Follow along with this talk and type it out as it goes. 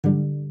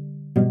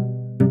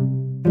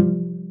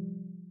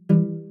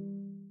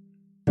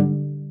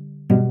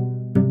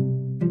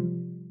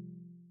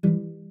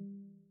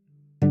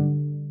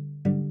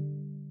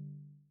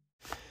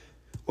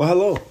Well,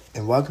 hello,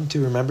 and welcome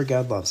to Remember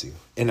God Loves You,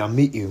 and I'll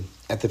meet you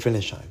at the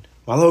finish line.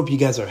 Well, I hope you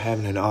guys are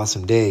having an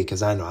awesome day,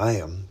 because I know I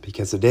am,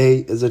 because today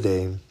is a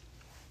day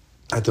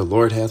that the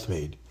Lord hath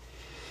made.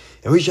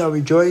 And we shall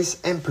rejoice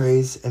and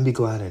praise and be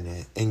glad in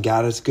it. And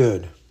God is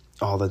good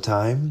all the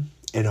time,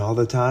 and all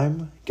the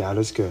time, God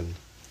is good.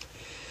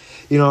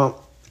 You know,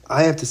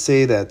 I have to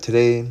say that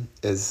today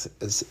is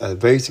a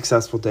very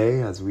successful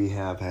day, as we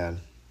have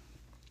had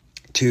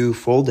 2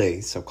 full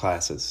days of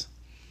classes.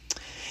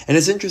 And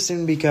it's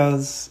interesting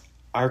because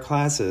our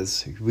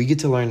classes, we get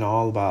to learn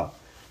all about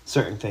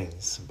certain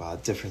things,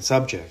 about different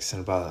subjects,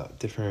 and about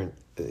different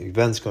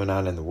events going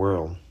on in the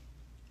world.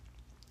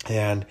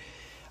 And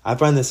I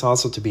find this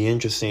also to be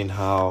interesting,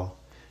 how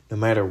no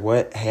matter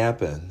what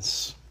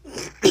happens,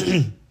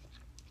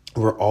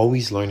 we're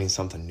always learning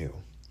something new.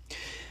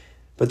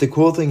 But the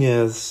cool thing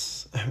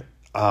is,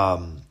 I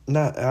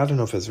don't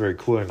know if it's very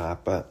cool or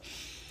not, but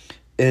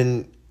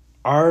in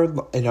our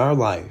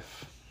life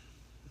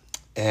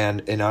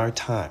and in our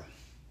time,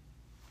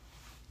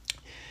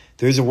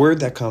 there's a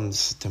word that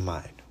comes to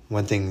mind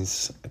when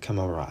things come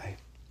awry.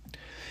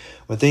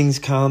 When things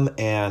come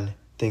and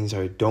things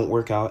don't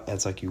work out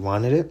as like you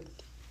wanted it,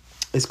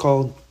 it's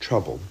called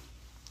trouble.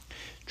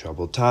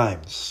 Troubled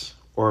times,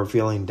 or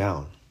feeling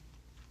down.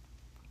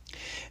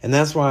 And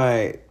that's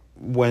why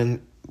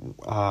when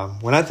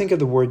I think of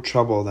the word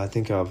troubled, I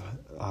think of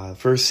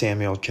 1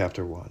 Samuel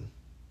chapter 1.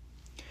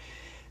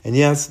 And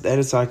yes, that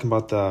is talking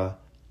about the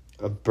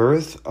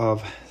birth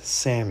of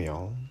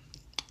Samuel,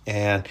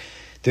 and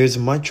there's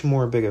much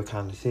more bigger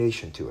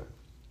connotation to it.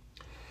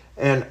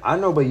 And I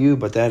don't know about you,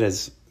 but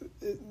that's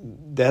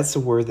the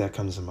word that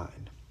comes to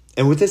mind.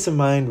 And with this in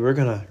mind, we're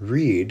going to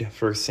read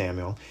 1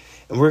 Samuel,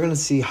 and we're going to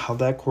see how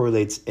that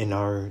correlates in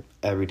our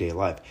everyday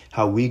life,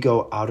 how we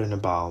go out and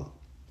about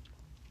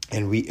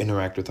and we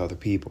interact with other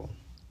people.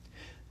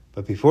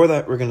 But before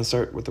that, we're going to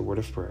start with the word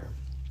of prayer.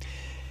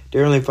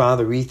 Dear Heavenly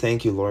Father, we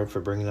thank you, Lord, for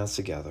bringing us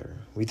together.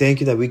 We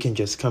thank you that we can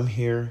just come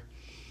here,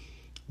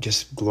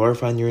 just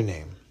glorifying your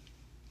name.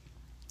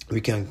 We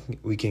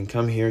can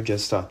come here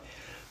just to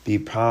be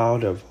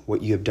proud of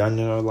what you have done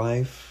in our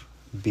life,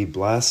 be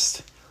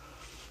blessed,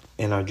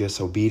 and are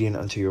just obedient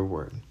unto your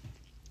word.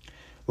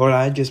 Lord,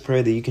 I just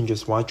pray that you can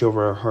just watch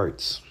over our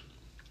hearts.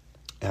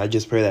 And I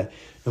just pray that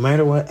no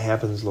matter what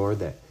happens, Lord,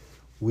 that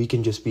we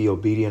can just be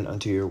obedient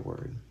unto your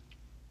word.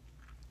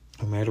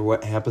 No matter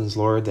what happens,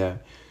 Lord,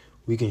 that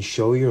we can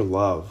show your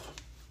love,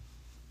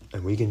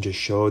 and we can just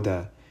show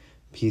that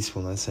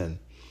peacefulness. And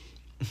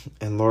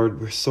Lord,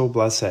 we're so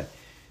blessed that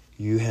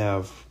you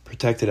have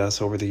protected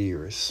us over the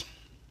years,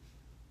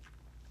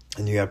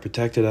 and you have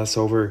protected us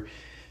over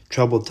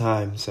troubled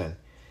times, and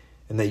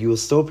that you will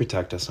still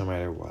protect us no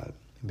matter what,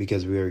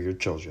 because we are your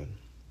children.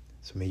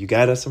 So may you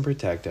guide us and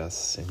protect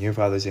us. In your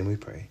Father's name we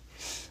pray.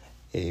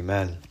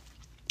 Amen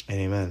and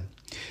amen.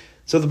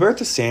 So the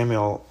birth of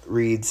Samuel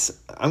reads,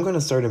 I'm going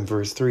to start in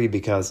verse 3,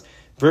 because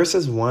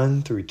verses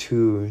 1 through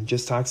 2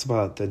 just talks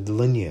about the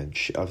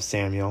lineage of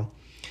Samuel,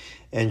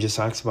 and just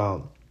talks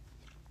about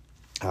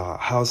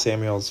how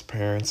Samuel's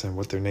parents and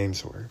what their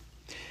names were.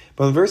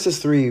 But in verses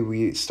 3,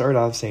 we start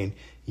off saying,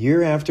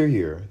 year after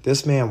year,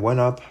 this man went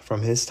up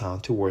from his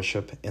town to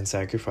worship and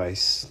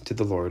sacrifice to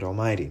the Lord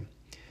Almighty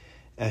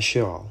at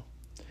Sheol,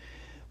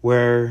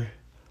 where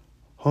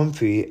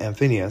Hophni and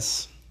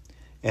Phinehas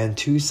and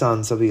 2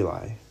 sons of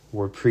Eli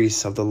were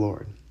priests of the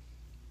Lord.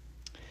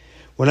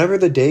 Whenever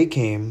the day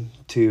came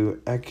to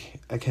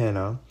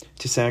Elkanah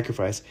to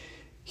sacrifice,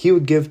 he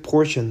would give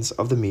portions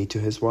of the meat to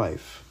his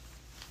wife,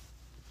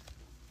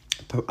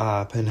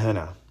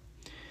 Peninnah,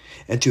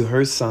 and to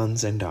her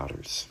sons and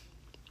daughters.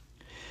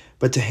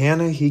 But to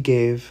Hannah he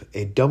gave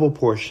a double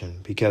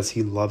portion, because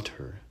he loved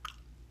her,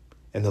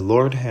 and the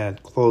Lord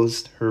had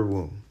closed her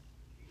womb.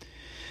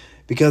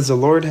 Because the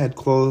Lord had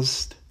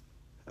closed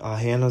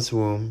Hannah's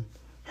womb,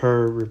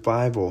 her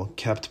revival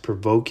kept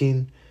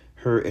provoking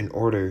her in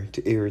order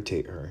to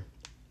irritate her.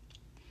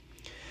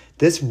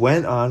 This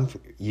went on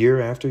year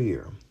after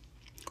year.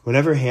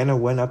 Whenever Hannah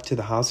went up to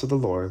the house of the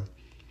Lord,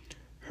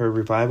 her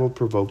revival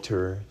provoked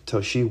her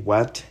till she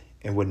wept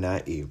and would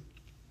not eat.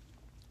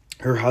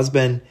 Her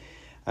husband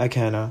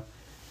Elkanah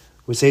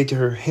would say to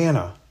her,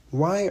 Hannah,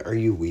 why are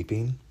you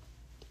weeping?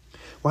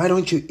 Why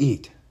don't you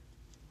eat?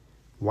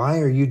 Why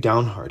are you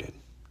downhearted?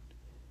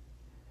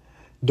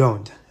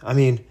 Don't I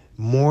mean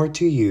more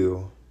to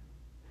you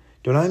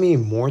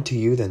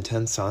than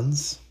 10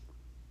 sons?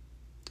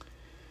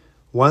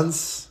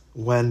 Once,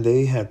 when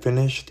they had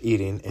finished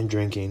eating and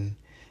drinking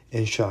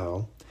in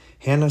Sheol,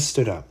 Hannah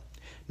stood up.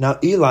 Now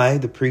Eli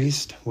the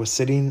priest was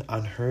sitting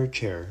on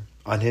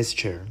his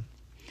chair,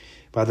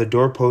 by the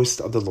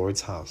doorpost of the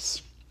Lord's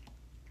house.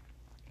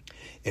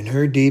 In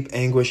her deep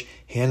anguish,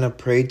 Hannah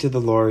prayed to the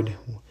Lord,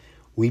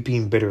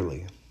 weeping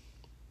bitterly.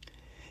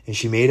 And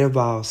she made a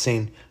vow,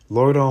 saying,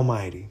 Lord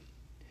Almighty,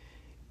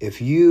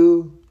 if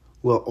you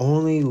will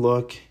only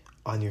look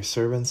on your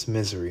servant's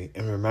misery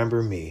and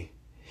remember me,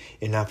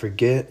 and not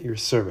forget your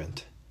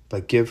servant,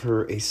 but give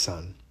her a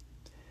son,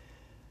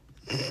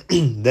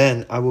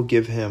 then I will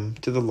give him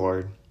to the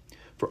Lord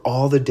for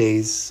all the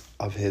days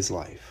of his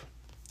life,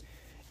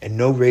 and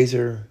no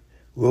razor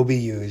will be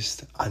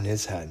used on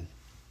his head.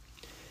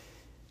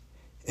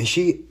 And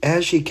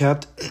as she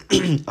kept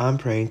on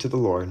praying to the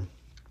Lord,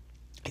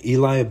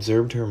 Eli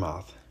observed her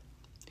mouth.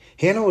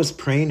 Hannah was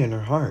praying in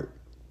her heart,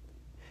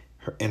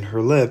 and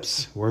her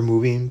lips were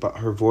moving, but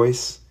her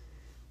voice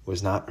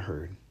was not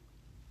heard.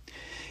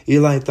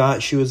 Eli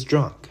thought she was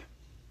drunk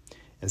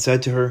and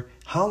said to her,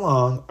 "How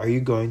long are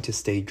you going to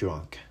stay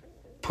drunk?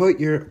 Put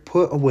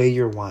away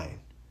your wine."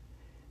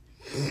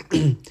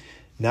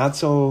 Not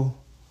so,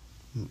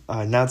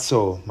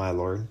 my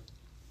lord,"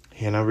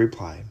 Hannah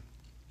replied.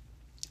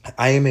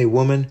 "I am a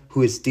woman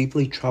who is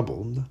deeply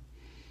troubled.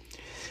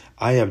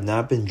 I have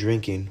not been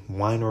drinking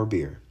wine or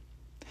beer.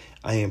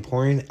 I am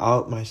pouring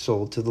out my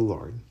soul to the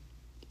Lord.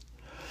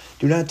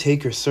 Do not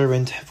take your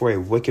servant for a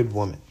wicked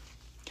woman.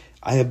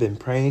 I have been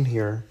praying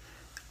here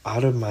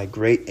out of my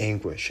great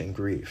anguish and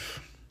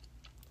grief."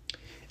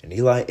 And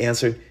Eli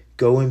answered,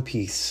 "Go in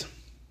peace,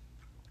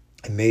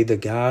 and may the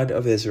God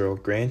of Israel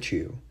grant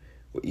you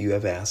what you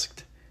have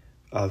asked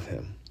of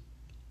him."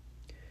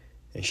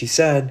 And she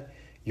said,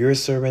 "Your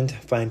servant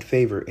find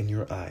favor in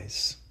your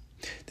eyes."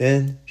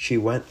 Then she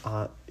went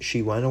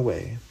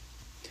away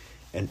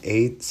and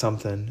ate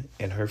something,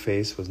 and her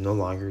face was no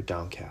longer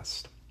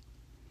downcast.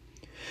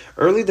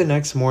 Early the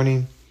next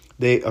morning,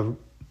 they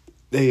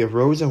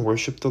arose and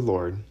worshipped the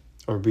Lord,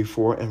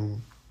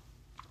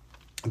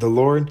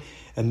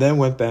 and then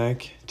went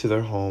back to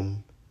their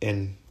home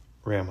in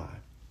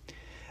Ramah.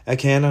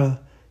 Elkanah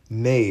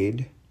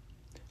made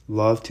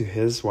love to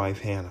his wife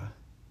Hannah,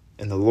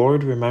 and the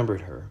Lord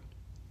remembered her.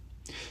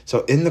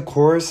 So in the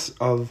course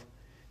of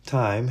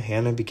time,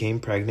 Hannah became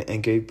pregnant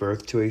and gave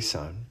birth to a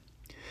son.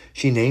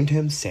 She named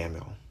him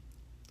Samuel,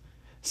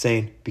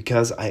 saying,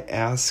 "Because I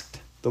asked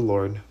the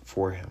Lord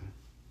for him."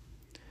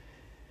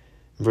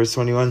 Verse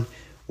 21,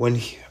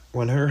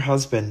 when her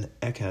husband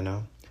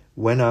Elkanah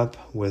went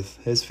up with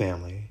his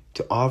family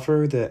to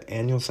offer the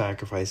annual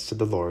sacrifice to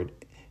the Lord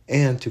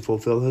and to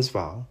fulfill his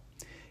vow,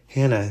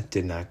 Hannah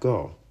did not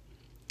go.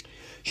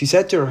 She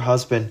said to her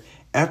husband,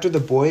 "After the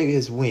boy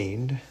is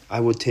weaned, I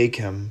will take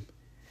him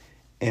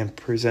and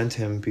present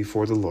him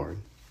before the Lord,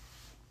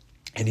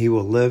 and he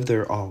will live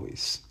there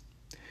always."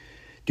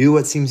 "Do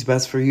what seems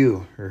best for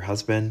you," her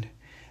husband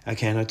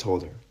Elkanah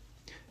told her.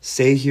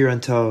 "Stay here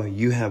until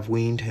you have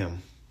weaned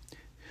him.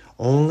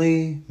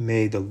 Only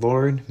may the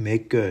Lord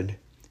make good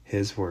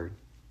his word."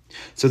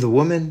 So the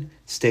woman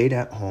stayed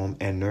at home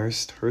and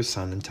nursed her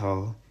son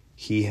until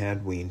she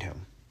had weaned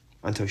him.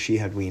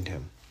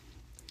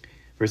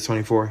 Verse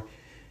 24,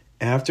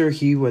 after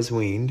he was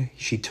weaned,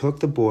 she took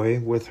the boy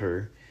with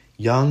her,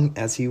 young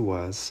as he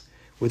was,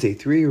 with a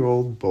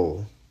 3-year-old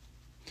bull,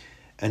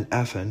 an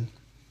ephah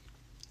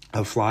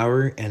of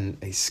flour and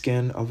a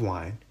skin of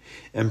wine,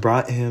 and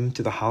brought him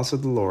to the house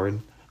of the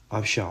Lord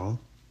of Shiloh.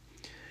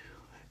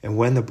 And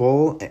when the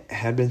bull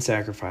had been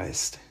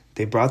sacrificed,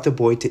 they brought the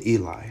boy to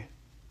Eli.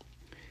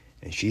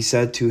 And she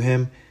said to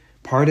him,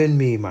 "Pardon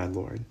me, my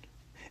lord.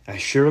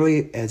 As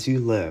surely as you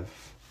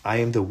live, I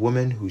am the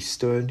woman who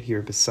stood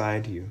here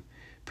beside you,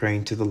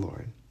 praying to the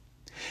Lord.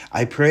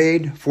 I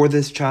prayed for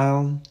this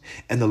child,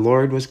 and the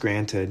Lord was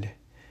granted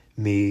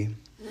me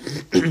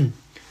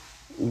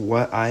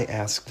what I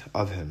asked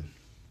of him.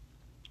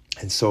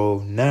 And so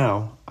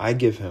now I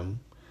give him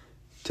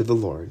to the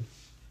Lord.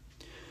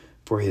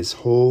 For his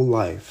whole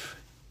life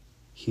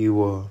he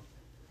will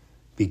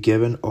be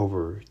given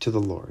over to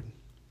the Lord."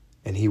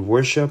 And he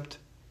worshipped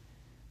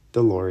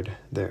the Lord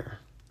there.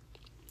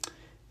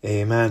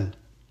 Amen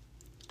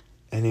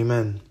and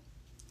amen.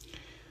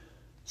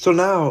 So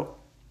now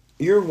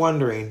you're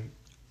wondering,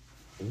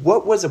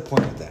 what was the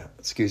point of that?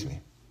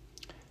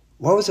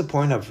 What was the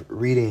point of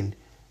reading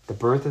the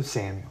birth of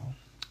Samuel?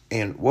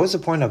 And what was the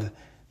point of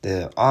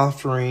the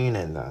offering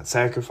and the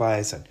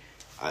sacrifice? And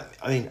I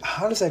mean,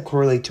 how does that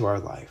correlate to our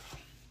life?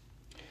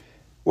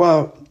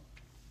 Well,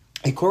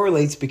 it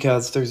correlates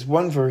because there's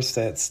one verse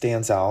that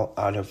stands out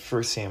of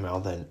 1 Samuel,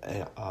 than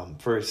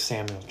 1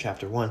 Samuel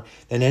chapter 1,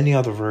 than any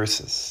other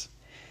verses.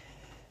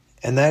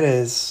 And that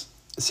is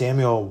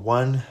Samuel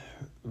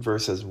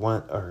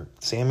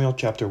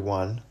chapter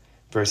 1,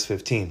 verse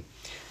 15.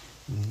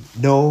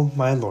 "No,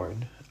 my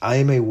Lord, I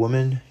am a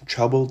woman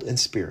troubled in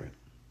spirit.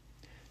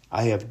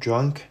 I have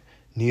drunk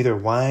neither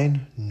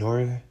wine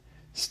nor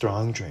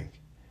strong drink,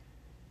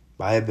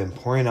 but I have been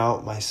pouring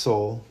out my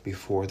soul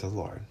before the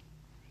Lord."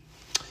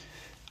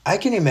 I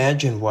can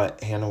imagine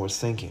what Hannah was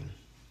thinking.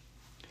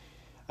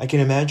 I can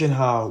imagine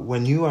how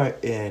when you are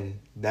in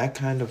that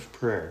kind of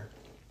prayer,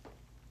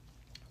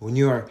 when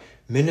you are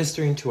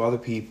ministering to other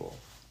people,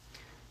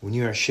 when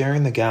you are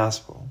sharing the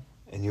gospel,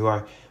 and you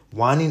are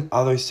wanting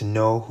others to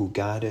know who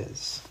God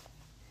is,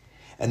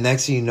 and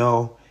next thing you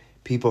know,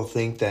 people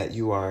think that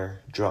you are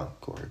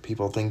drunk, or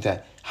people think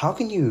that, how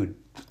can you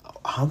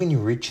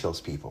reach those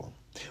people?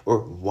 Or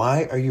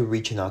why are you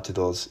reaching out to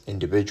those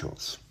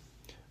individuals?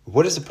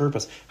 What is the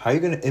purpose? How are you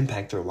going to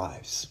impact their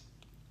lives?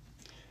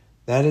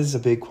 That is a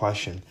big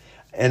question.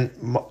 And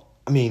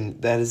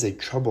that is a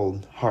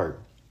troubled heart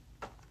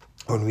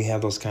when we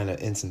have those kind of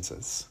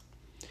instances.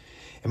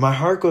 And my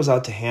heart goes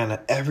out to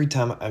Hannah every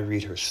time I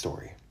read her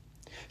story.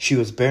 She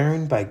was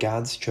barren by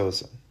God's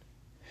chosen.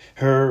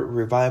 Her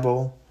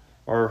rival,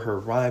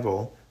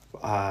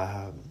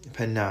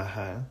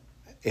 Peninnah,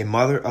 a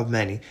mother of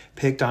many,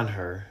 picked on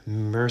her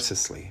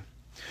mercilessly.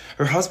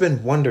 Her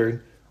husband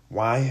wondered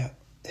why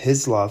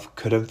his love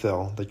couldn't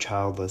fill the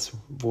childless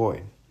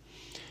void.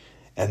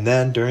 And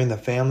then during the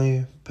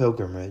family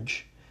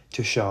pilgrimage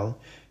to Shiloh,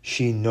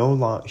 she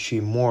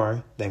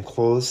more than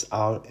closed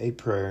out a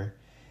prayer,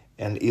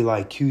 and Eli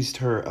accused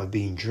her of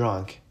being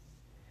drunk,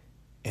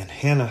 and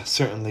Hannah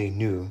certainly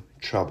knew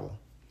trouble.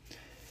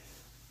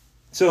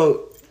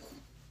 So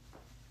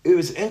it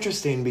was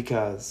interesting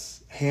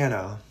because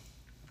Hannah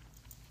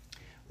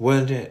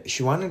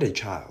wanted a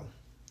child.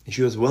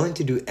 She was willing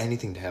to do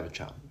anything to have a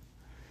child.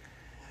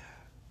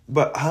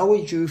 But how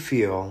would you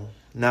feel?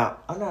 Now,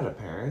 I'm not a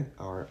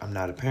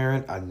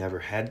parent, I've never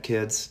had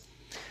kids.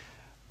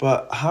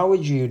 But how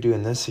would you do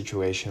in this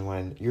situation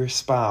when your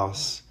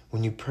spouse,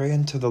 when you pray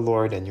unto the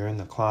Lord and you're in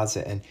the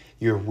closet and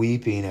you're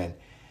weeping and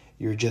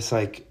you're just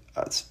like,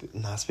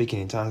 not speaking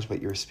in tongues, but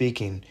you're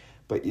speaking,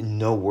 but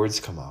no words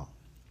come out?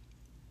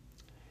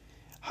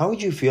 How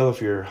would you feel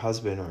if your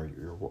husband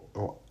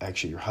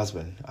your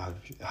husband,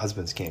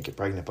 husbands can't get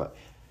pregnant, but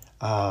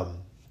how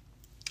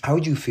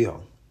would you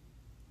feel?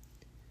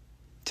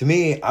 To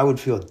me, I would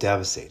feel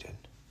devastated.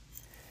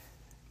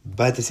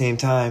 But at the same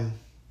time,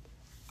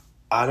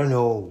 I don't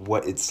know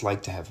what it's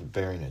like to have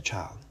bearing a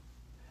child.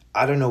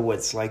 I don't know what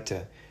it's like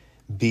to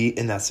be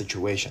in that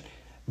situation.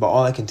 But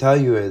all I can tell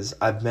you is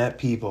I've met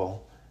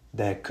people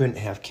that couldn't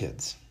have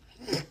kids.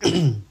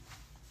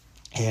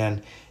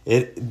 And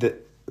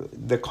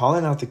the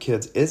calling out the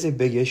kids is a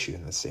big issue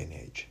in this day and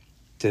age,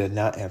 to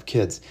not have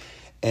kids.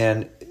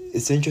 And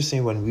it's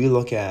interesting when we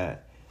look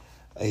at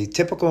a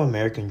typical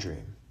American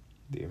dream.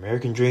 The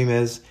American dream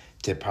is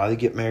to probably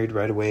get married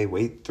right away,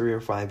 wait 3 or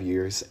 5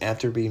 years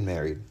after being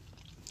married,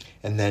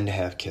 and then to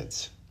have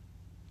kids.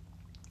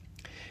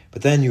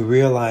 But then you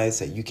realize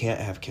that you can't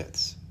have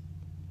kids.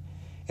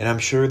 And I'm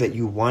sure that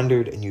you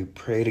wondered and you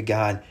pray to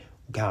God,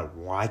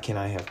 why can't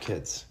I have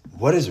kids?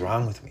 What is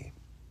wrong with me?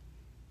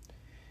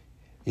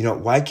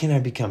 Why can't I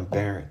become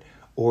barren?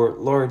 Or,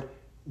 Lord,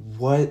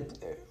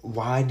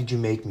 why did you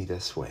make me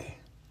this way?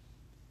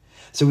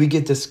 So we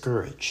get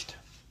discouraged.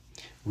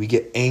 We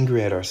get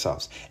angry at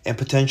ourselves. And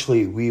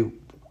potentially we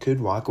could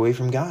walk away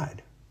from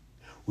God.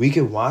 We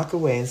could walk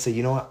away and say,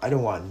 you know what? I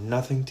don't want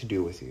nothing to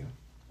do with you,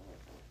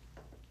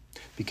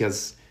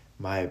 because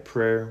my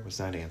prayer was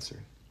not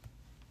answered.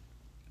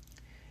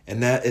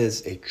 And that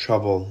is a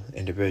troubled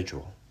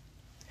individual.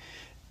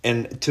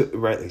 And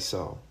rightly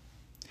so.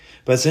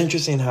 But it's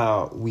interesting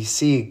how we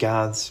see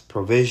God's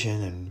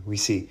provision and we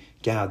see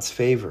God's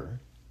favor.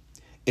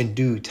 In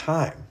due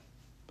time,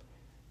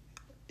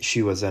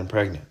 she was then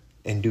pregnant.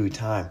 In due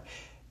time.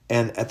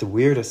 And at the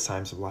weirdest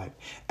times of life.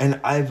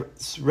 And I've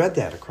read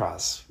that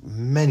across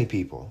many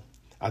people.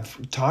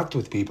 I've talked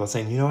with people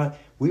saying, you know what?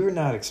 We were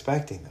not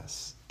expecting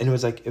this. And it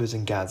was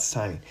in God's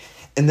timing.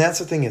 And that's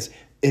the thing is,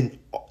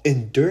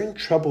 during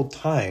troubled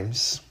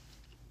times,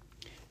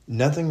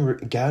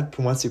 God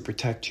wants to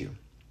protect you.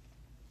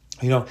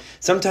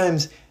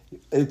 Sometimes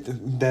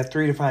that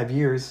 3 to 5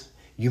 years,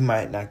 you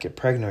might not get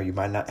pregnant or you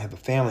might not have a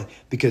family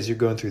because you're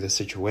going through the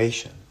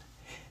situation.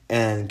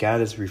 And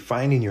God is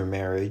refining your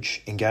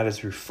marriage, and God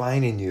is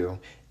refining you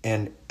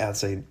and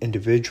as an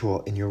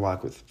individual in your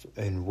walk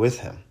with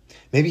Him.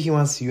 Maybe He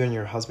wants you and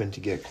your husband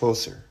to get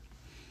closer.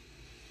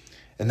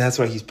 And that's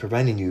why He's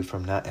preventing you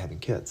from not having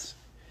kids.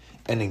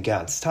 And in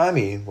God's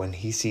timing, when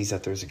He sees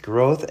that there's a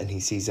growth and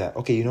He sees that,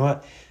 okay, you know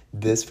what?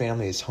 This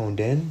family is honed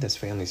in. This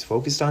family is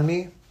focused on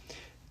me.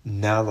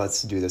 Now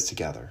let's do this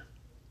together.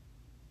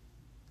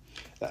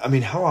 I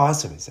mean, how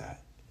awesome is that?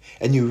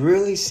 And you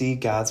really see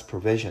God's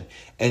provision.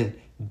 And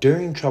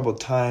during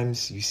troubled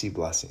times, you see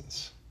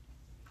blessings.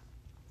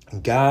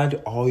 And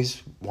God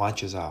always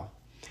watches out.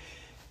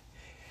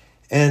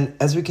 And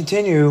as we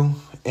continue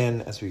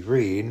and as we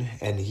read,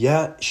 and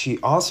yet she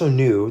also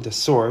knew the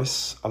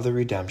source of the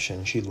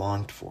redemption she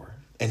longed for.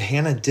 And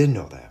Hannah did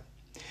know that.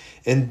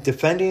 In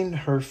defending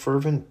her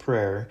fervent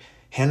prayer,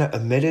 Hannah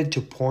admitted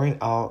to pouring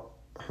out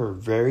her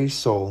very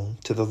soul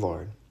to the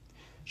Lord.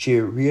 She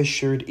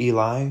reassured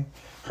Eli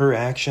her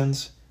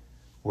actions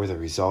were the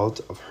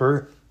result of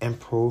her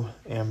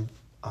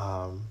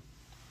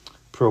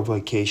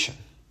provocation.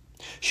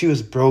 She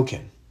was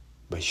broken,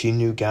 but she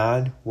knew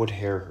God would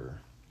hear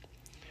her.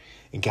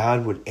 And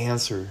God would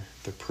answer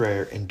the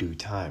prayer in due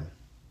time.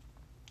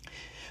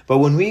 But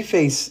when we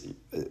face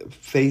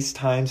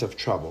times of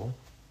trouble,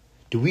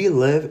 do we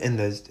live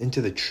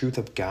into the truth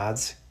of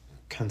God's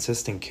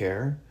consistent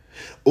care?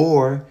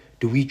 Or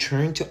do we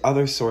turn to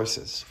other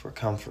sources for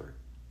comfort?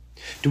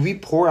 Do we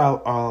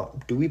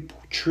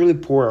truly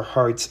pour our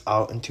hearts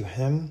out into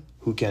Him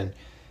who can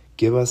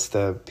give us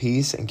the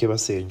peace and give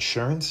us the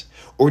insurance?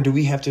 Or do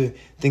we have to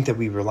think that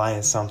we rely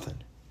on something?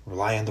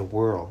 Rely on the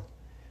world?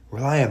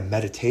 Rely on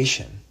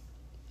meditation?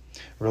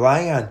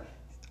 Rely on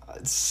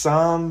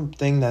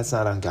something that's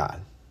not on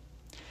God?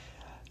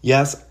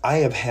 Yes, I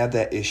have had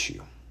that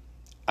issue.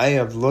 I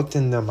have looked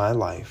into my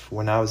life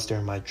when I was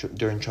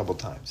during troubled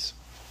times.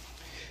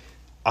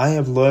 I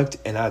have looked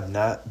and I've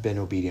not been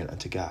obedient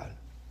unto God.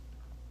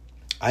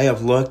 I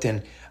have looked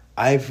and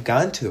I've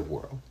gone to the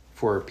world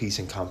for peace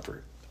and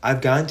comfort.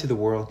 I've gone to the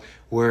world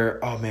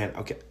where,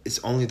 it's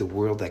only the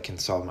world that can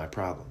solve my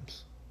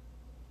problems.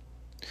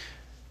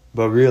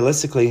 But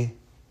realistically,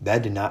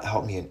 that did not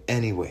help me in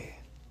any way.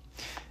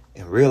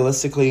 And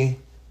realistically,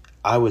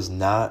 I was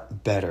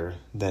not better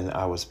than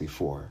I was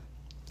before.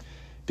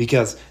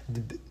 Because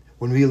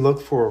when we look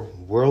for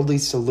worldly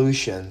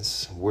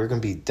solutions, we're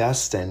going to be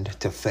destined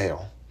to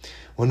fail.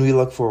 When we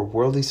look for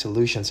worldly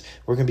solutions,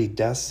 we're going to be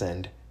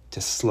destined to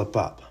slip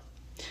up.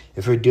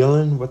 If we're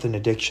dealing with an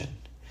addiction,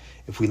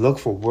 if we look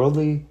for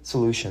worldly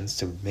solutions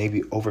to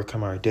maybe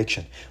overcome our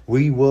addiction,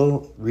 we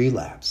will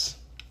relapse.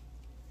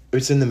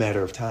 It's in the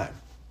matter of time.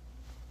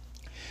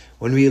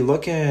 When we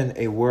look in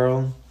a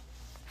world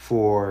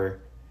for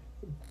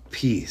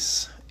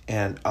peace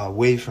and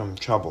away from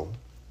trouble,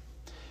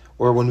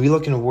 or when we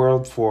look in a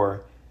world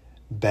for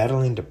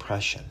battling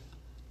depression,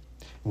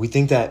 we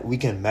think that we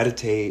can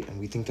meditate and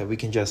we think that we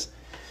can just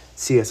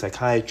see a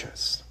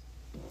psychiatrist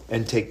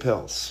and take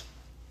pills.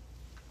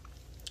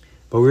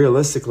 But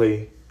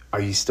realistically,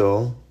 are you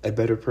still a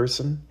better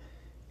person?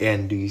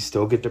 And do you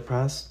still get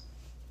depressed?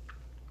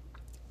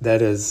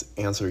 That is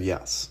answer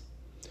yes.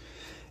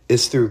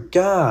 It's through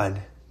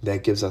God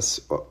that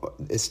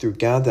it's through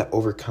God that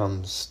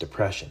overcomes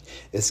depression.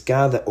 It's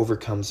God that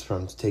overcomes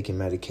from taking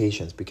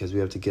medications because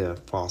we have to get a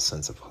false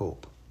sense of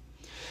hope.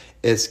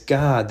 It's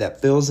God that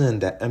fills in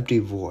that empty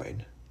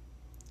void.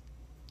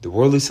 The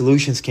worldly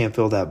solutions can't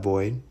fill that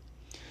void.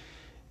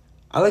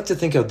 I like to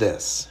think of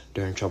this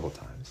during troubled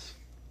times.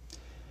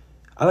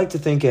 I like to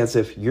think as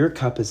if your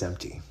cup is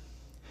empty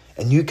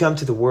and you come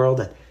to the world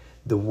and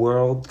the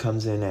world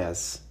comes in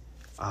as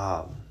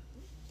a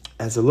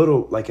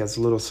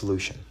little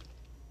solution.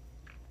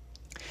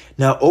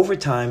 Now, over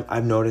time,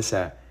 I've noticed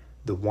that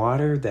the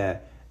water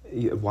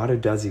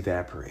does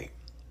evaporate,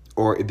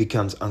 or it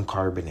becomes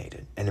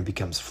uncarbonated and it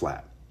becomes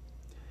flat.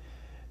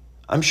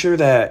 I'm sure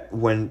that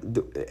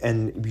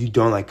and you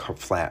don't like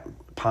flat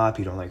pop,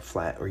 you don't like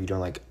flat, or you don't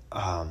like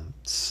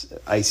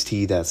iced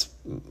tea that's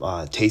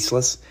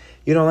tasteless.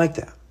 You don't like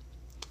that.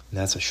 And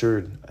that's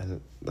assured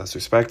and that's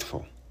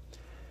respectful.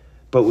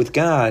 But with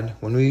God,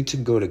 when we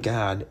go to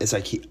God, it's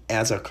like he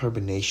adds our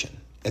carbonation,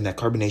 and that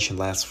carbonation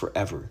lasts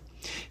forever.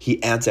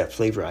 He adds that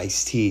flavor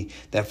iced tea,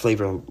 that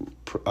flavor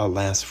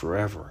lasts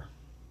forever.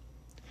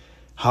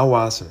 How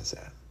awesome is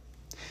that?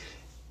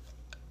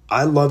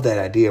 I love that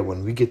idea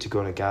when we get to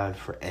go to God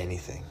for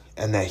anything,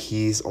 and that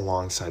he's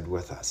alongside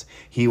with us.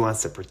 He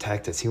wants to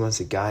protect us. He wants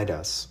to guide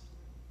us.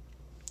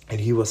 And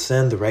he will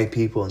send the right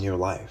people in your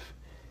life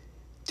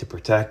to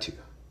protect you,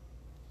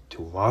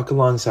 to walk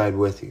alongside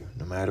with you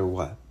no matter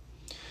what,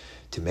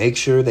 to make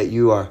sure that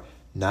you are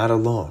not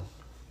alone,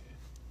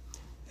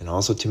 and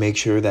also to make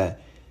sure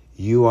that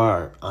you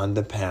are on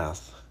the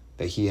path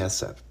that he has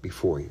set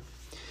before you.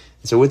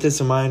 And so with this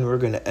in mind, we're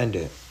going to end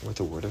it with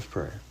a word of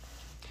prayer.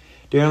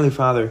 Dear Heavenly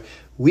Father,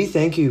 we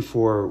thank you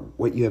for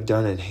what you have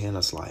done in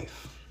Hannah's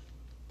life.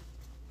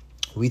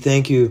 We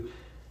thank you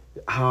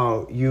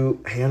how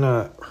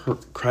Hannah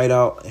cried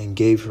out and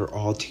gave her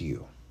all to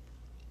you.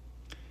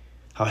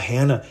 How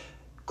Hannah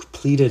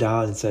pleaded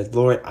out and said,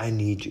 Lord, I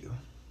need you.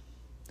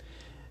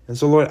 And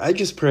so, Lord, I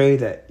just pray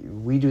that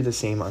we do the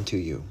same unto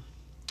you.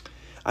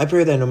 I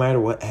pray that no matter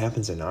what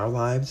happens in our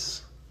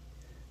lives,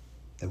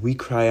 that we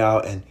cry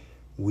out and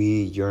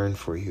we yearn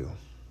for you.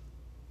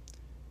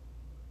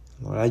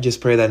 Lord, I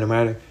just pray that no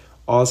matter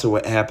also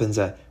what happens,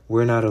 that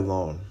we're not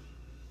alone,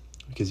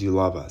 because you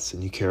love us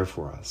and you care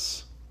for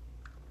us.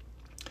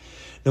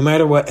 No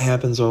matter what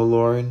happens, oh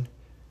Lord,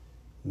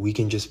 we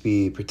can just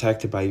be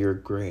protected by your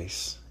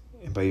grace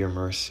and by your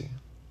mercy.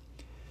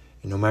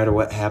 And no matter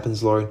what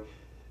happens, Lord,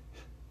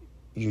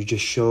 you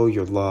just show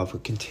your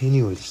love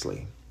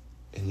continuously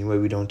in a way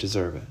we don't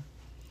deserve it.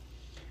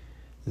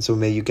 And so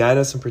may you guide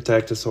us and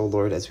protect us, oh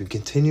Lord, as we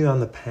continue on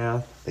the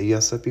path that you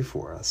have set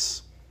before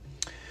us,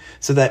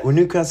 so that when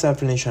you cross that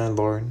finish line,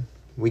 Lord,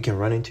 we can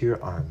run into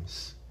your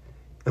arms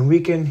and we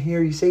can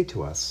hear you say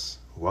to us,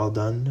 well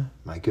done,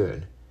 my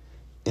good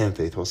and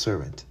faithful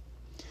servant.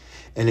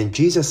 And in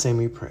Jesus' name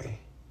we pray.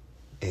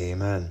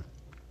 Amen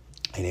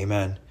and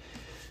amen.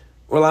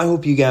 Well, I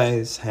hope you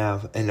guys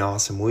have an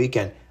awesome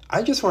weekend.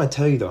 I just want to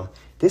tell you, though,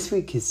 this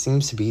week it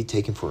seems to be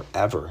taking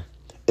forever.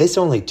 It's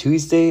only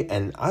Tuesday,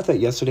 and I thought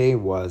yesterday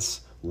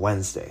was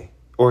Wednesday.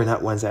 Or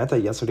not Wednesday, I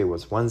thought yesterday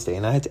was Wednesday.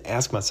 And I had to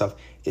ask myself,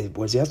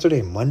 was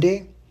yesterday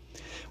Monday?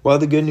 Well,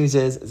 the good news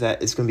is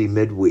that it's going to be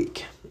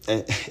midweek.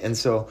 And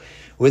so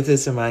with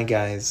this in mind,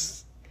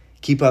 guys,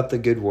 keep up the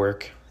good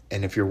work.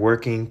 And if you're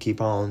working,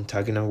 keep on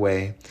tugging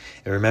away.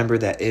 And remember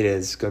that it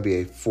is going to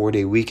be a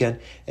 4-day weekend.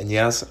 And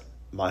yes,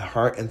 my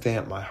heart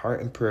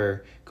and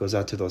prayer goes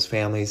out to those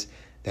families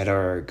that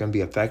are going to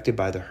be affected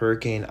by the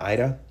Hurricane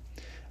Ida.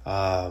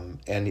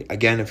 And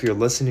again, if you're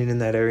listening in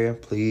that area,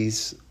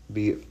 please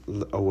be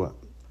aware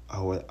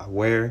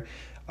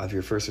of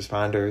your first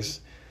responders.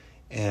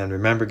 And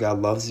remember,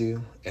 God loves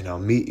you, and I'll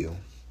meet you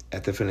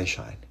at the finish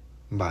line.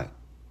 Bye.